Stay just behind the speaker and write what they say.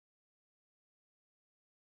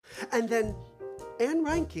And then Ann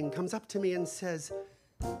Reinking comes up to me and says,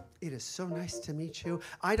 "It is so nice to meet you.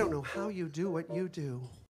 I don't know how you do what you do."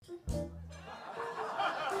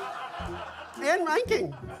 Ann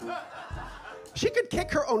Reinking. She could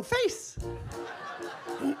kick her own face.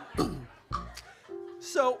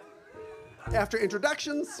 So, after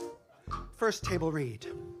introductions, first table read.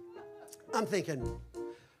 I'm thinking,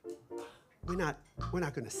 we're not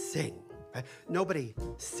gonna sing, right? Nobody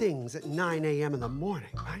sings at 9 a.m. in the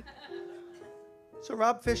morning, right? So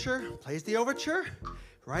Rob Fisher plays the overture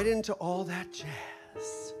right into all that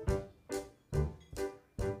jazz.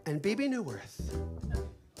 And Bebe Neuwirth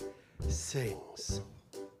sings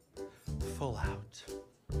full out.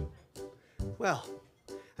 Well,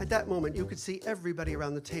 at that moment, you could see everybody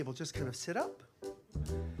around the table just kind of sit up,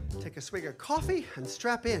 take a swig of coffee, and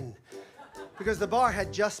strap in, because the bar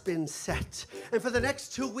had just been set. And for the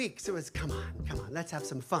next 2 weeks, it was, come on, let's have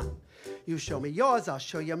some fun. You show me yours, I'll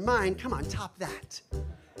show you mine. Come on, top that.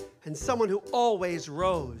 And someone who always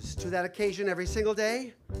rose to that occasion every single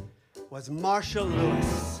day was Marcia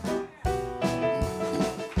Lewis.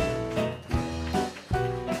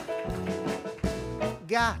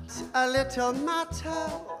 Got a little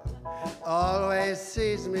motto, always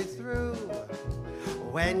sees me through.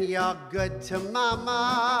 When you're good to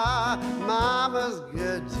mama, mama's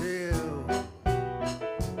good to you.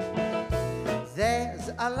 There's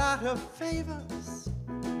a lot of favors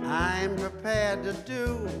I'm prepared to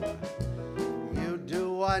do. You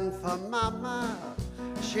do one for mama,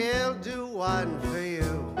 she'll do one for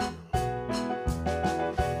you.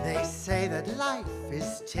 They say that life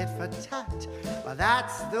is tit for tat, well,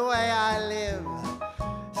 that's the way I live.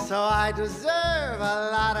 So I deserve a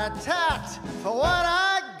lot of tat for what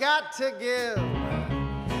I got to give.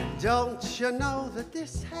 Don't you know that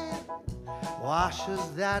this hand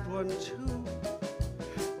washes that one too?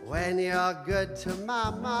 When you're good to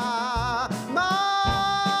mama,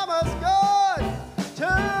 mama's good to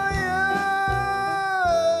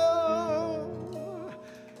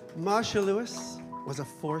you. Marcia Lewis was a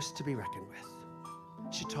force to be reckoned with.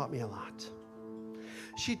 She taught me a lot.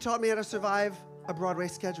 She taught me how to survive a Broadway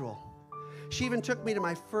schedule. She even took me to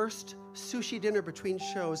my first sushi dinner between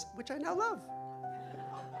shows, which I now love.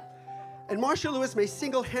 And Marcia Lewis may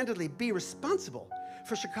single-handedly be responsible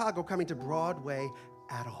for Chicago coming to Broadway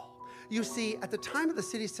at all. You see, at the time of the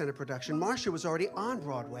City Center production, Marcia was already on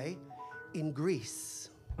Broadway in Grease,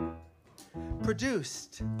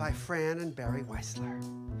 produced by Fran and Barry Weissler.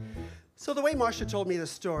 So the way Marcia told me the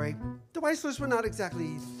story, the Weislers were not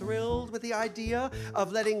exactly thrilled with the idea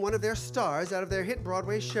of letting one of their stars out of their hit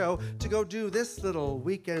Broadway show to go do this little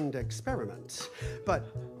weekend experiment. But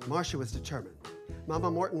Marcia was determined.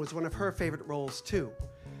 Mama Morton was one of her favorite roles too.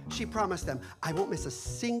 She promised them, "I won't miss a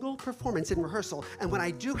single performance in rehearsal, and when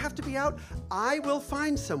I do have to be out, I will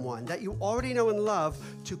find someone that you already know and love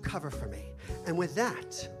to cover for me." And with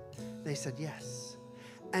that, they said yes.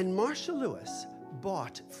 And Marcia Lewis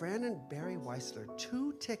bought Fran and Barry Weissler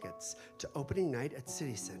 2 tickets to opening night at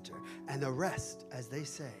City Center, and the rest, as they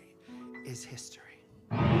say, is history.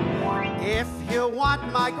 If you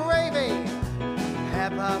want my gravy,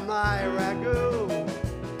 pepper my ragu,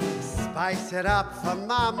 spice it up for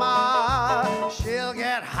mama, she'll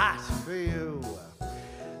get hot for you.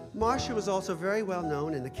 Marcia was also very well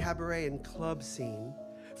known in the cabaret and club scene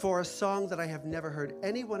for a song that I have never heard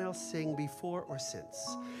anyone else sing before or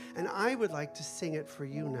since. And I would like to sing it for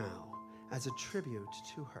you now as a tribute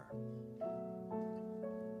to her.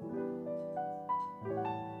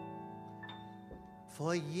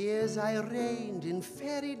 For years I reigned in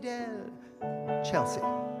Fairy Dell, Chelsea.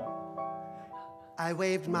 I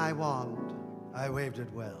waved my wand, I waved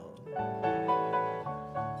it well.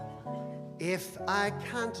 If I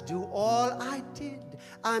can't do all I did,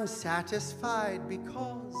 I'm satisfied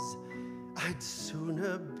because I'd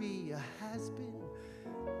sooner be a has-been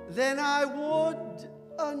than I would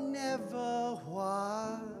a never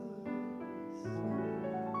was.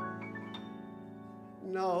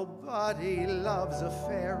 Nobody loves a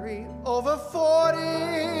fairy over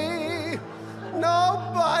 40.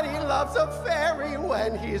 Nobody loves a fairy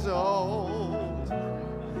when he's old.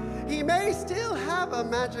 He may still have a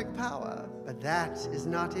magic power, but that is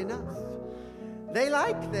not enough. They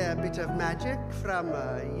like their bit of magic from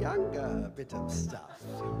a younger bit of stuff.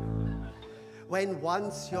 When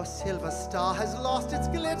once your silver star has lost its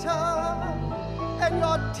glitter and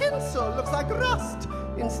your tinsel looks like rust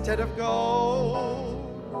instead of gold,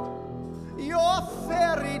 your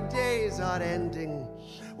fairy days are ending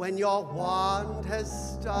when your wand has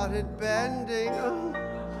started bending.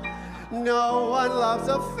 No one loves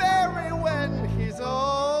a fairy when he's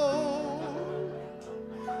old.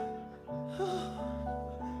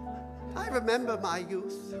 can remember my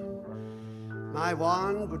youth. My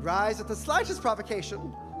wand would rise at the slightest provocation.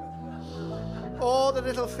 All the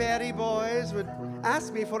little fairy boys would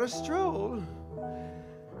ask me for a stroll.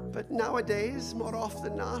 But nowadays, more often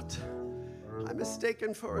than not, I'm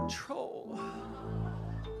mistaken for a troll.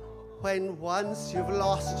 When once you've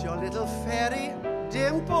lost your little fairy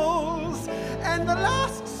dimples, and the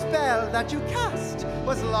last spell that you cast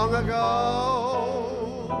was long ago,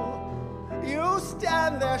 you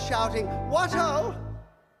stand there shouting, "What-oh?"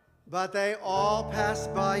 But they all pass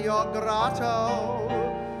by your grotto.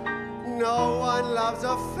 No one loves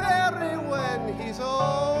a fairy when he's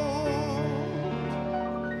old.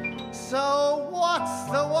 So what's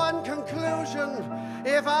the one conclusion,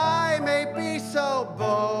 if I may be so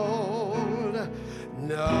bold?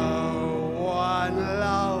 No one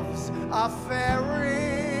loves a fairy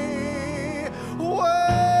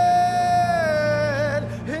when